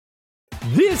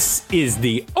This is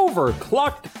the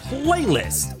Overclocked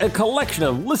Playlist, a collection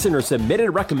of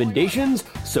listener-submitted recommendations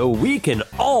so we can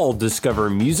all discover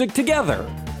music together.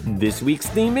 This week's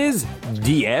theme is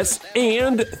DS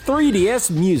and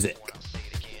 3DS music.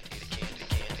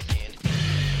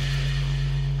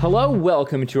 Hello,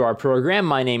 welcome to our program.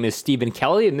 My name is Stephen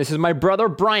Kelly, and this is my brother,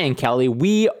 Brian Kelly.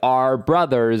 We are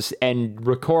brothers and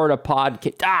record a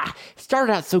podcast.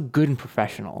 Started out so good and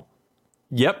professional.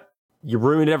 Yep, you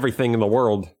ruined everything in the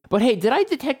world. But hey, did I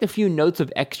detect a few notes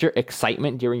of extra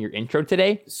excitement during your intro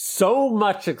today? So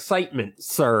much excitement,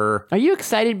 sir. Are you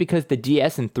excited because the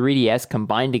DS and 3DS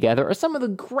combined together are some of the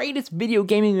greatest video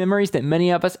gaming memories that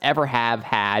many of us ever have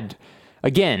had?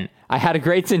 Again, I had a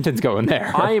great sentence going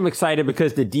there. I am excited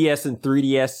because the DS and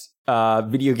 3DS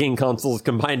video game consoles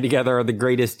combined together are the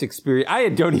greatest experience. I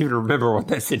don't even remember what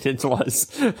that sentence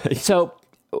was. So,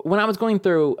 when I was going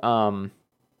through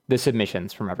the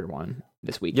submissions from everyone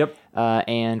this week,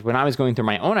 and when I was going through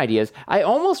my own ideas, I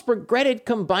almost regretted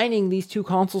combining these two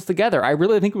consoles together. I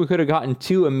really think we could have gotten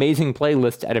two amazing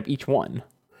playlists out of each one.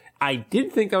 I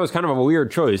did think that was kind of a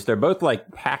weird choice. They're both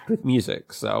like packed with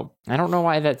music, so I don't know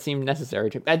why that seemed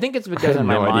necessary to. I think it's because in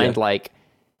my mind,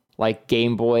 like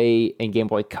Game Boy and Game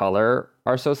Boy Color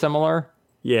are so similar.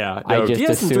 Yeah, no,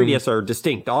 DS and 3DS are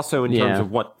distinct. Also, in terms of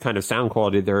what kind of sound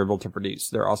quality they're able to produce,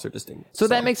 they're also distinct. So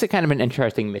that makes it kind of an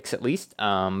interesting mix, at least.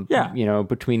 You know,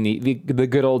 between the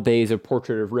good old days of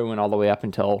Portrait of Ruin all the way up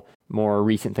until more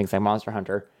recent things like Monster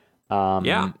Hunter.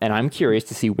 And I'm curious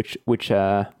to see which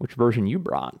version you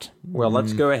brought. Well,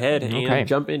 let's go ahead and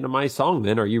jump into my song.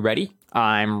 Then, are you ready?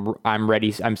 I'm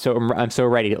ready. I'm so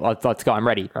ready. Let's go. I'm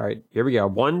ready. All right, here we go.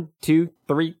 1, 2,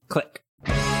 3, click.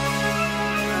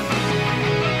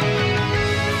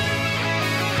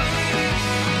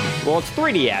 Well, it's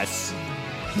 3DS.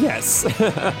 Yes.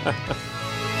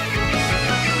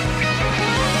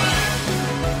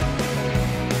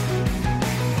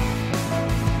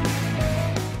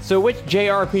 So which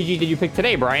JRPG did you pick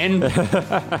today, Brian?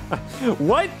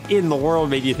 What in the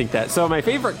world made you think that? So my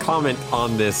favorite comment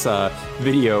on this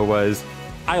video was,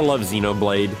 I love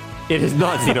Xenoblade. It is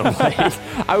not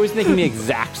Xenoblade. I was thinking the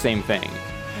exact same thing.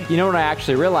 You know what I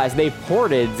actually realized? They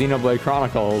ported Xenoblade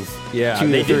Chronicles to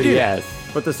the 3DS.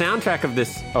 But the soundtrack of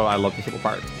this... Oh, I love this little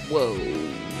part. Whoa.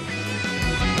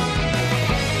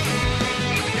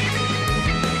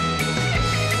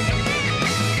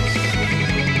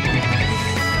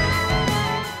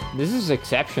 This is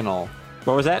exceptional.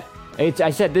 What was that?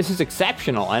 I said this is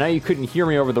exceptional. I know you couldn't hear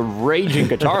me over the raging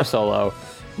guitar solo.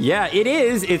 Yeah, it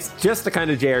is. It's just the kind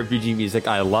of JRPG music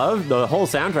I love. The whole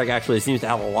soundtrack actually seems to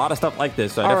have a lot of stuff like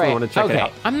this, so I definitely want to check it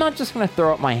out. I'm not just going to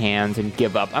throw up my hands and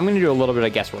give up. I'm going to do a little bit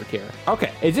of guesswork here.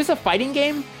 Okay. Is this a fighting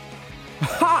game?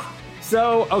 Ha!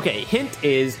 So, okay, hint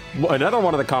is, another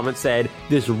one of the comments said,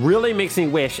 this really makes me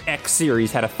wish X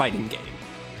series had a fighting game.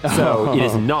 So it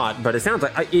is not, but it sounds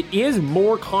like it is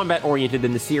more combat oriented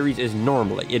than the series is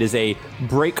normally. It is a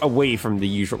break away from the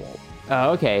usual.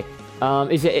 Oh, okay.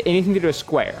 Is it anything to do with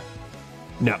Square?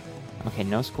 No. Okay,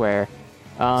 no Square.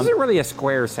 Is it really a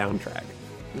Square soundtrack?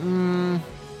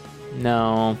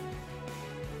 No.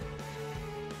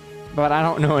 But I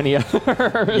don't know any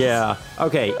others. Yeah.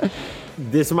 Okay.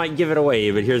 This might give it away,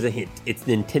 but here's a hint. It's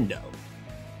Nintendo.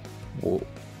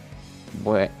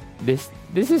 What? This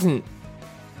isn't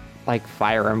like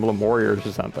Fire Emblem Warriors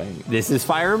or something. This is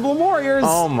Fire Emblem Warriors.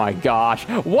 Oh my gosh.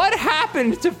 What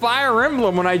happened to Fire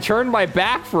Emblem when I turned my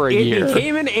back for a year? It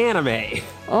became an anime.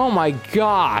 Oh my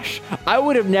gosh. I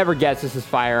would have never guessed this is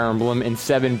Fire Emblem in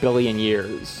 7 billion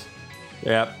years.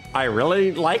 Yep. I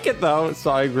really like it though,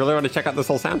 so I really want to check out this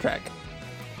whole soundtrack.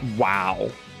 Wow.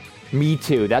 Me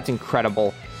too. That's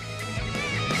incredible.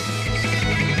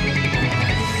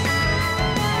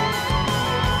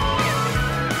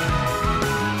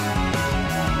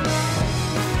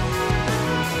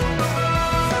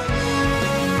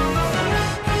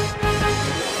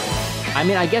 I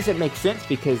mean, I guess it makes sense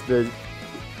because the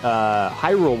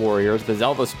Hyrule Warriors, the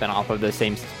Zelda spinoff of the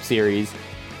same series,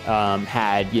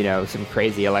 had, you know, some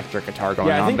crazy electric guitar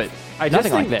going on, but I just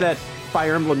nothing think like that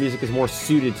Fire Emblem music is more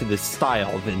suited to this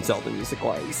style than Zelda music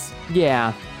was.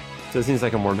 Yeah. So it seems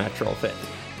like a more natural fit.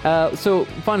 So,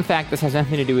 fun fact, this has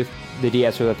nothing to do with the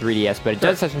DS or the 3DS, but it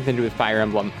does have something to do with Fire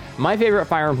Emblem. My favorite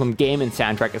Fire Emblem game and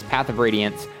soundtrack is Path of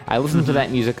Radiance. I listen to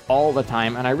that music all the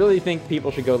time, and I really think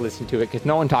people should go listen to it, because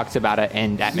no one talks about it,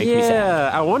 and that makes me sad. Yeah,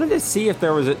 I wanted to see if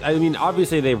there was I mean,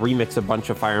 obviously they remixed a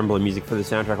bunch of Fire Emblem music for the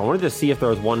soundtrack. I wanted to see if there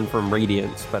was one from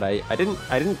Radiance, but I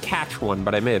didn't catch one,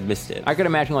 but I may have missed it. I could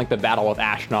imagine, like, the battle with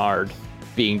Ashnard.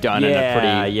 being done in a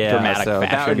pretty dramatic so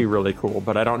fashion. That would be really cool,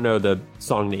 but I don't know the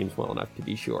song names well enough to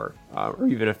be sure, or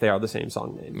even if they are the same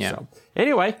song names. Yeah. So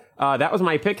anyway, that was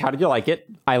my pick. How did you like it?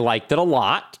 I liked it a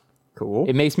lot. Cool.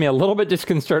 It makes me a little bit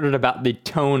disconcerted about the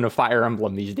tone of Fire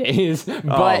Emblem these days,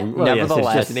 but nevertheless, yes,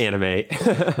 it's just an anime.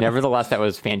 nevertheless, that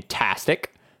was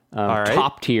fantastic. All right.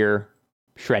 Top tier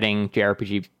shredding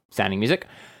JRPG sounding music.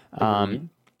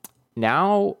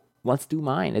 Now let's do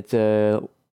mine. It's a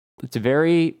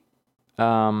very,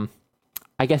 I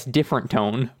guess, different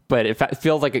tone, but it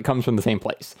feels like it comes from the same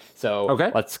place. So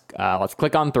okay. let's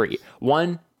click on 3.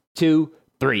 1, 2,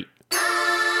 3.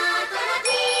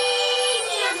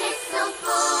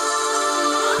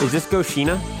 Is this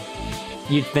Goshina?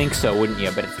 You'd think so, wouldn't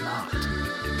you? But it's not.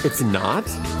 It's not?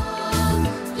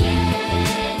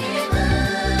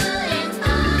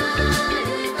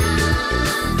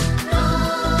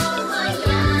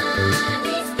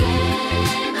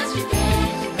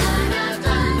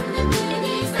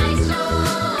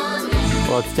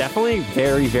 Well, it's definitely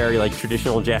very, very like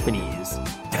traditional Japanese.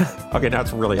 Okay, now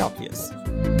it's really obvious.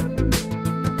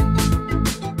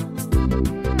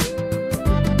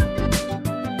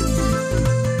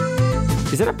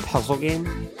 Is it a puzzle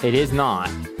game? It is not.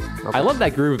 Okay. I love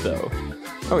that groove, though.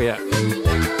 Oh, yeah.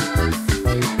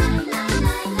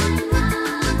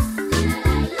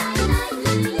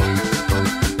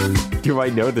 Do I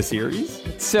know the series?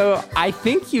 So I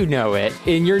think you know it,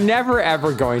 and you're never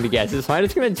ever going to guess it. So I'm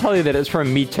just going to tell you that it's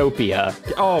from Miitopia.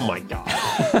 Oh my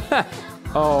god.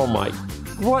 Oh my.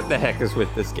 What the heck is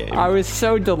with this game? I was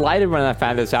so delighted when I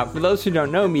found this out. For those who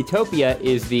don't know, Miitopia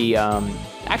is the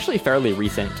actually fairly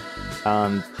recent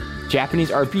Japanese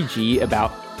RPG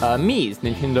about Mii's,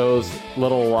 Nintendo's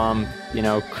little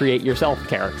create yourself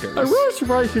characters. I'm really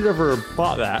surprised you never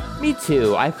bought that. Me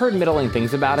too. I've heard middling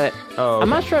things about it. Oh, okay. I'm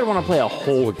not sure I'd want to play a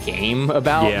whole game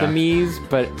about the Mii's,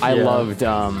 but I loved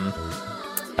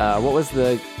what was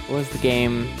the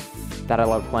game that I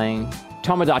loved playing?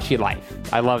 Tomodachi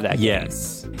Life. I love that game.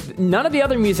 Yes. None of the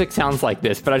other music sounds like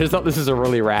this, but I just thought this is a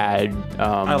really rad.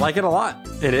 I like it a lot,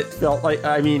 and it felt like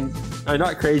I'm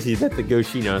not crazy that the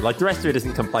Goshina, like the rest of it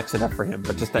isn't complex enough for him,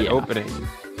 but just that opening.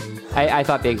 I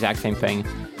thought the exact same thing.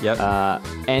 Yep.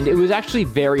 And it was actually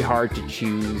very hard to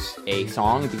choose a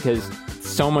song because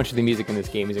so much of the music in this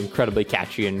game is incredibly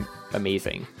catchy and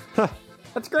amazing. Huh.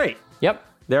 That's great. Yep.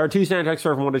 There are 2 soundtracks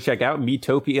for everyone to check out,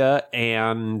 Miitopia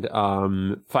and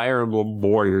Fire Emblem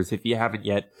Warriors, if you haven't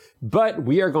yet. But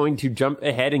we are going to jump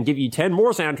ahead and give you 10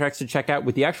 more soundtracks to check out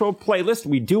with the actual playlist.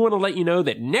 We do want to let you know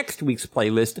that next week's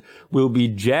playlist will be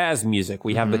jazz music.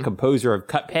 We have the composer of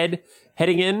Cuphead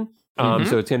heading in.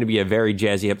 So it's going to be a very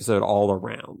jazzy episode all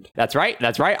around. That's right.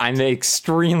 I'm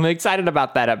extremely excited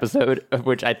about that episode,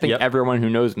 which I think everyone who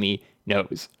knows me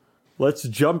knows. Let's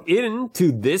jump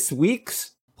into this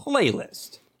week's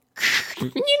playlist.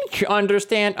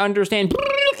 Understand. Our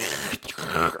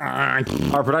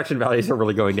production values are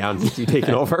really going down since you've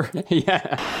taken over.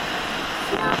 Yeah.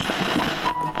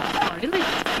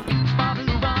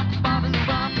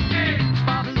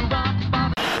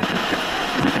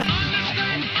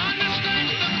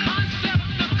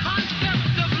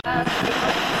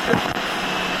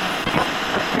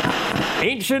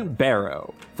 Ancient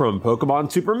Barrow from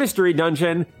Pokemon Super Mystery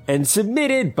Dungeon and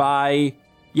submitted by,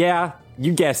 yeah,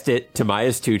 you guessed it,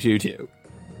 Tamias222.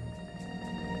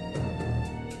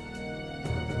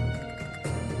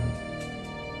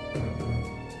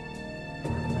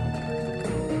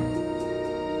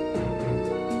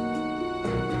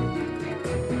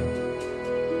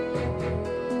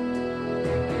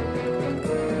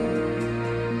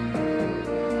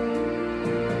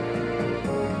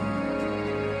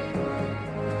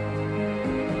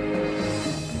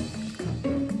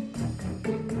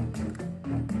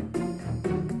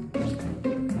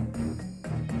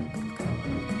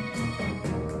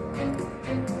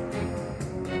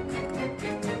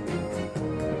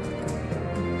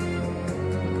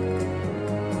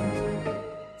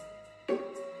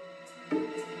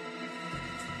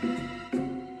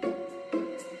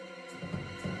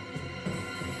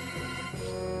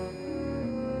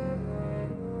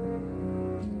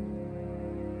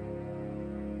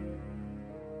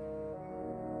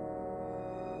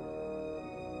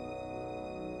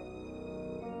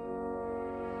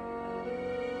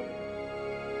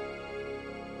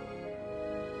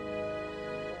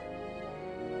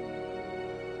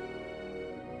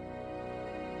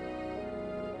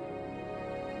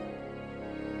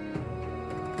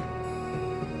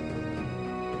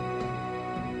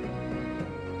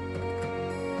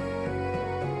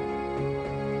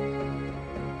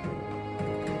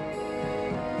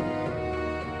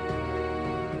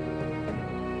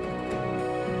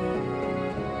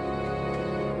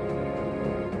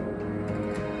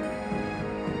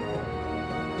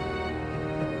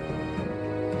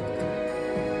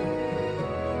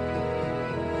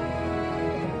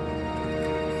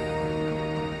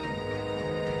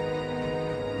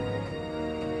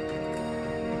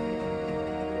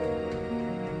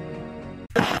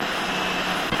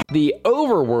 the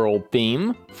Overworld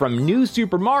theme from New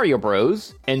Super Mario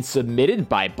Bros. And submitted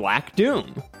by Black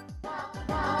Doom.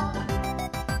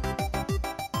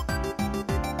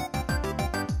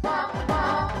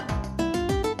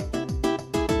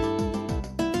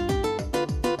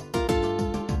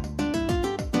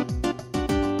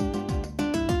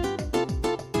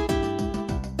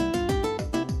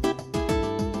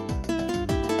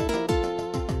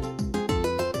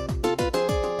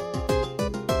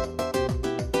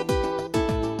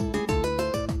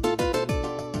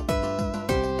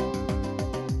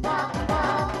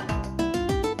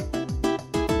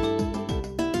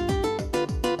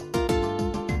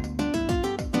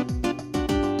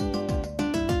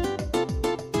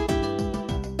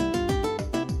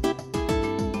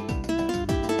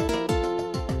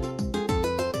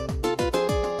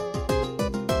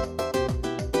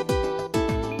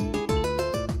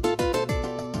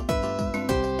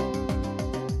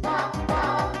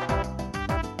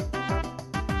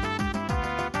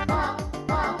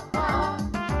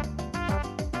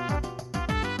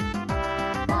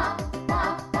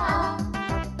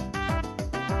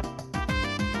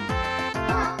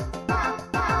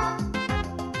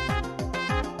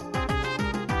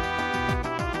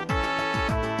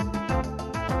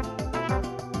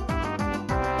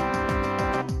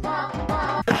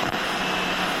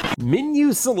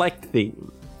 Menu Select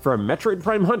theme from Metroid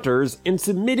Prime Hunters and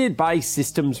submitted by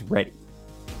Systems Ready.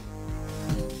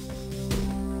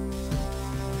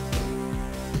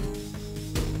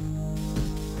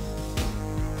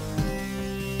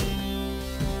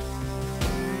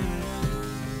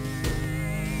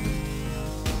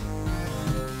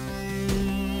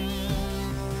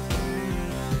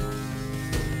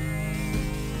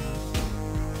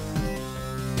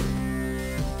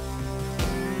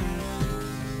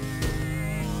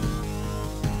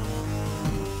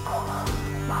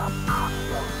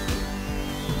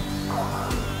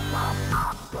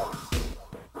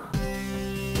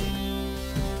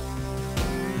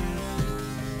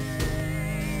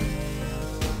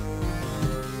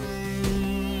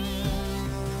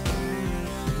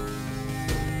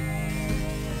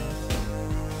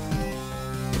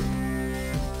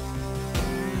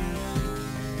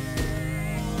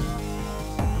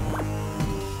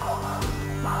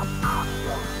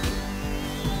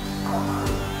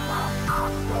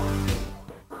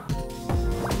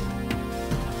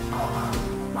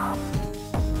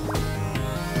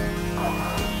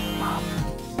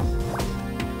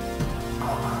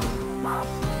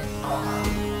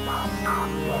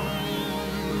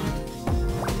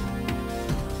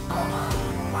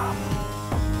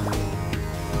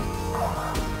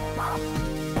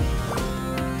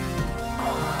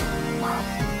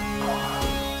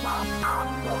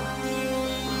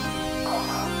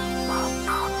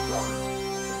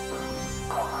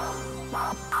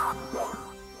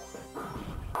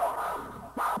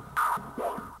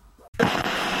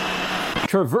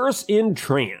 Traverse in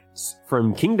Trance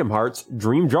from Kingdom Hearts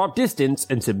Dream Drop Distance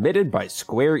and submitted by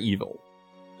Square Evil.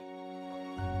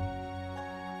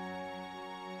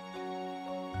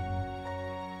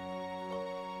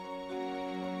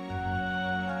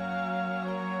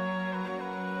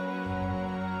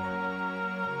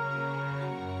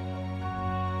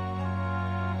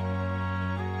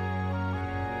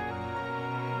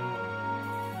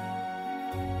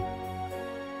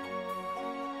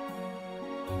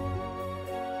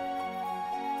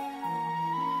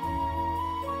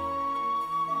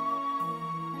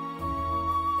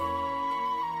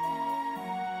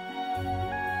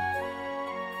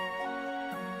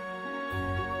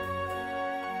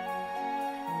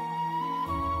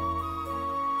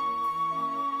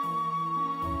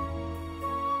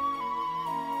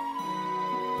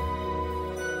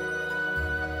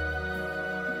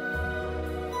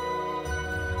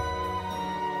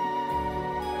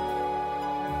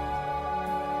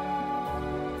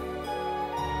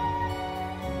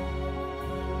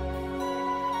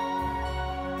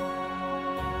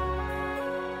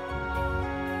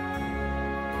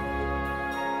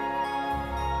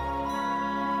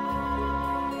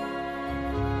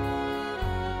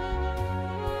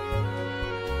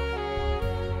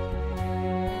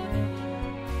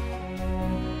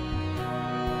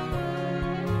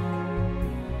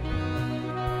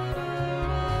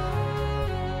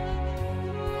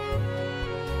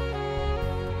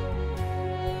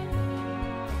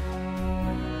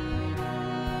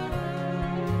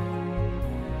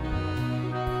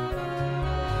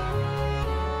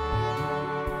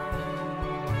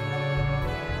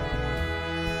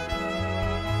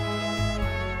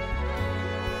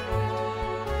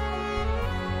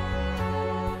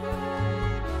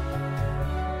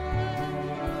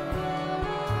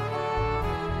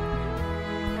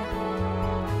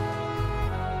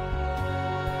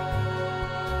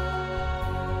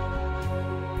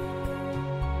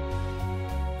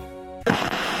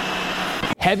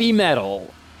 Heavy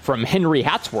Metal from Henry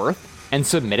Hatsworth and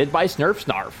submitted by Snurf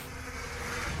Snarf.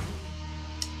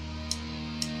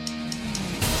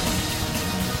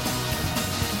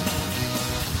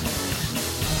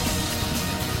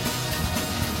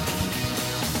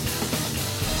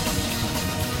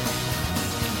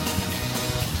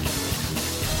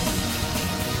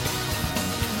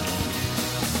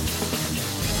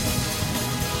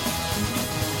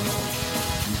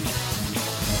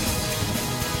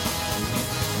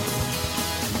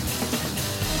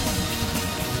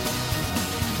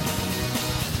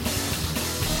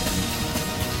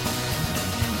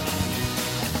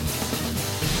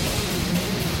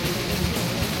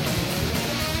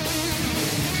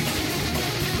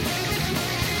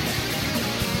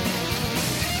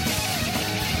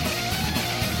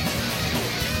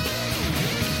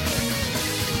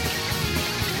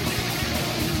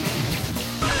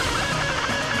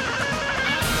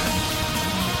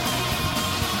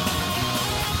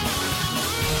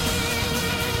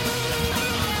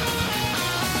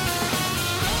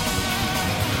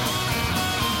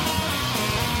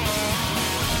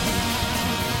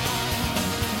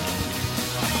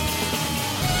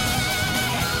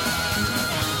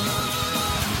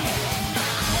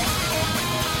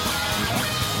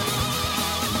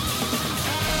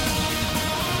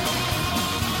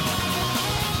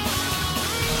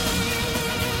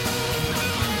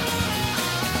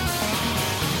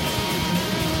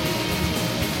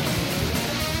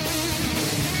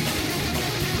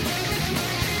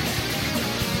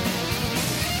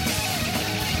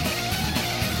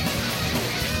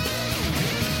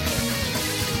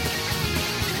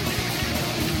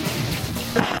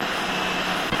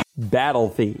 Battle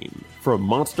Theme from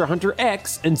Monster Hunter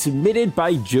X and submitted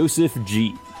by Joseph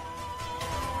G.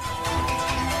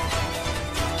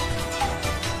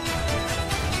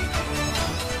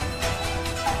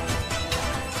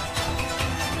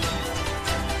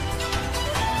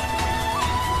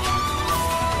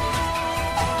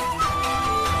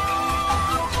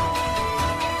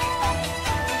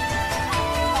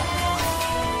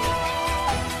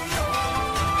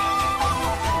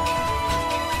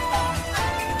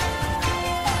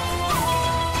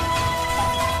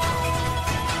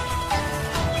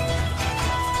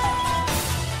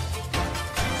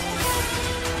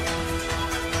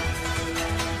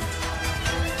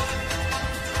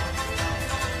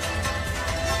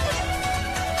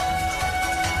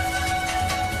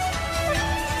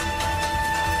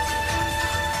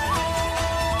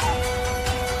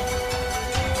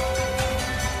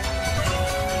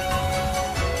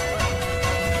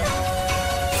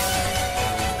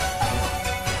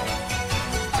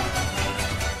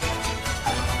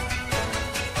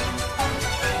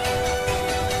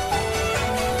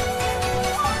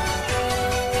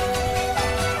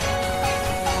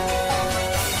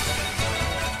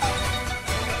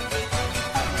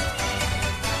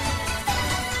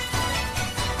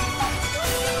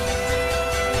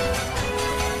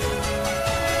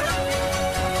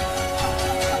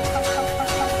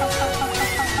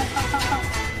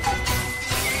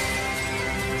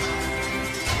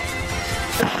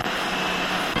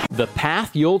 The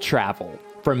Path You'll Travel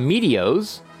from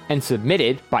Meteos and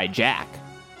submitted by Jack.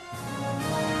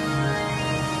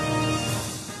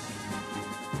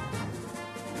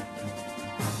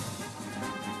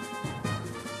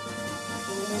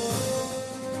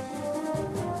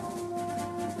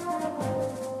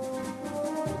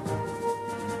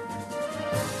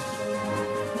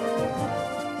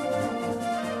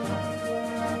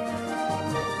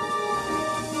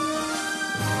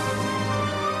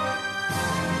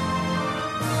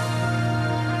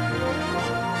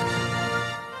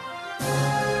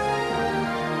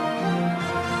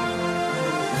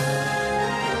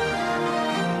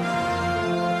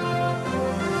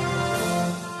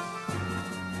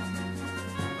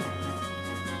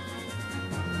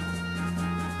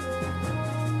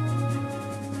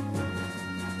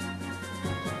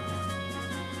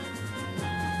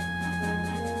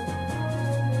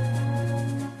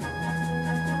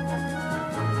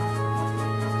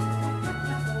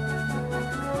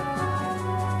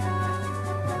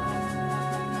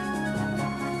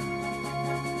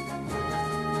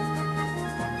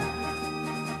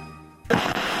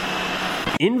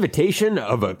 Invitation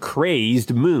of a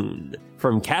Crazed Moon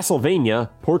from Castlevania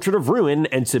Portrait of Ruin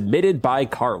and submitted by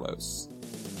Carlos.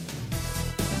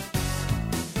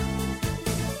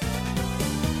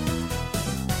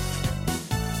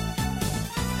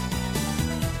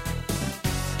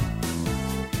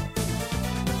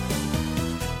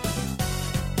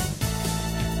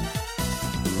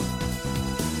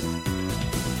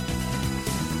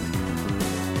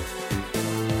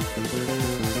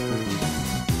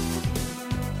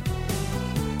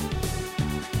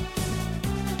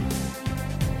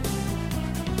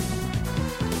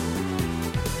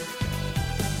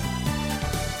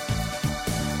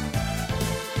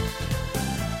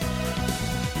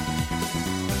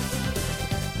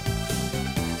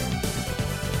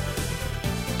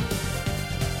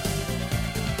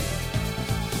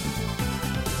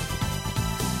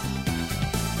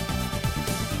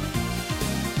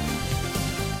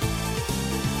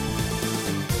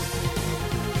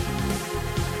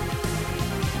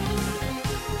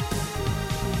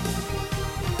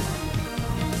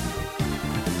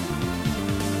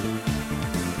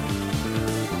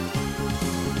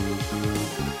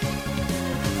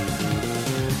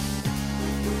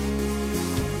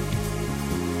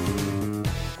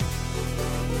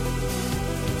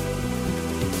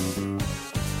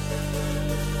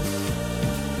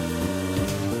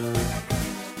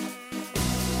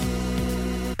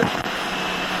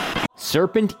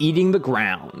 Serpent Eating the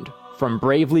Ground from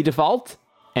Bravely Default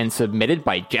and submitted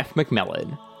by Jeff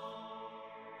McMillan.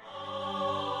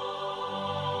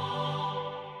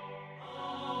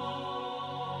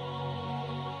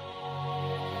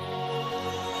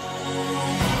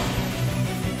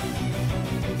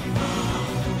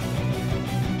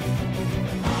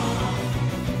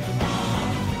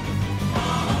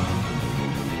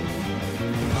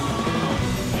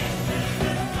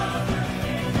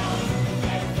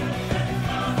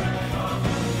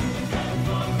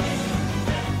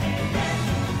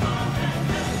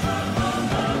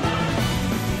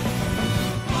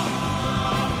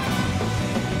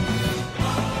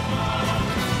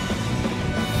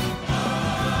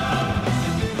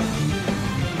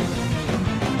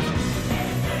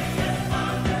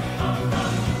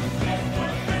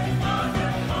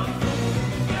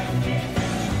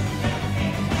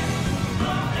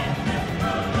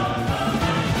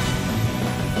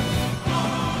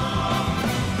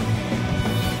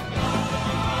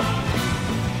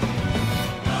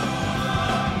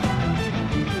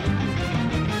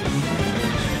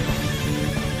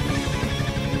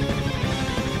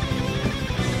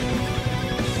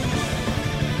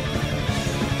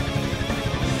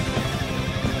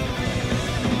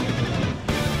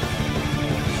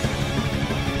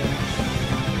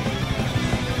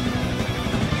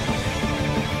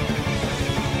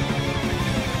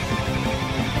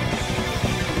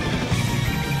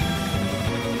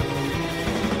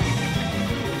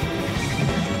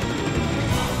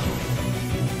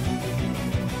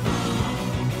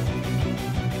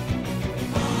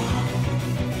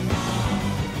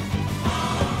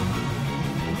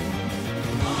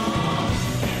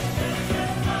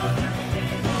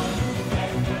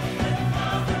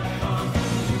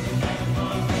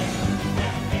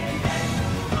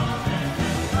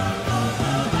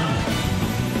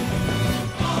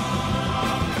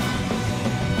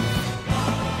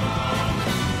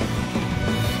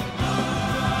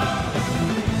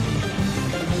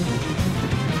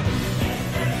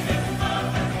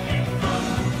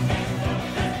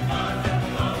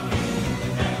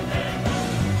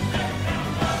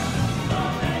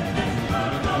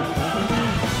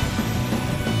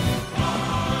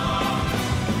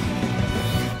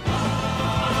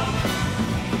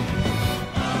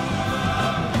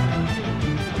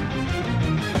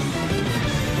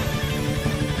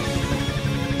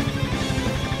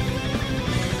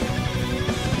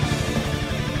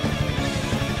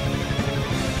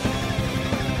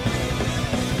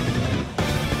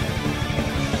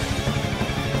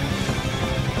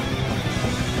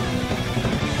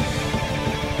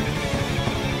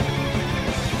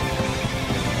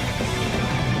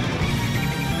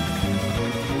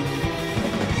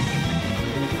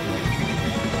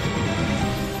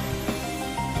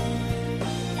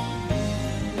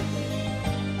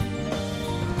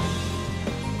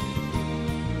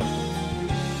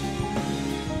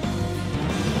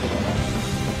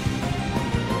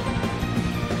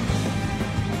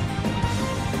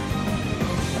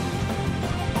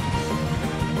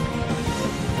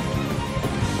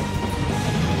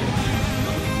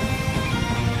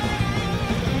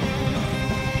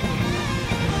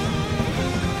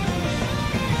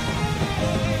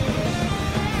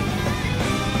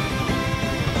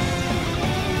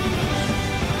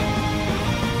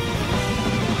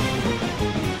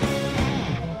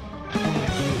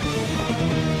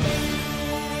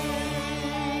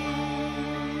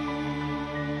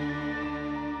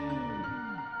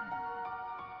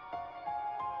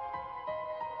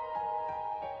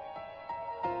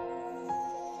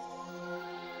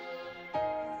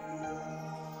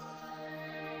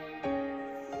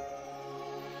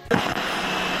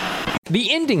 The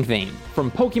ending theme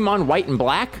from Pokemon White and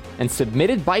Black and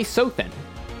submitted by Sothan.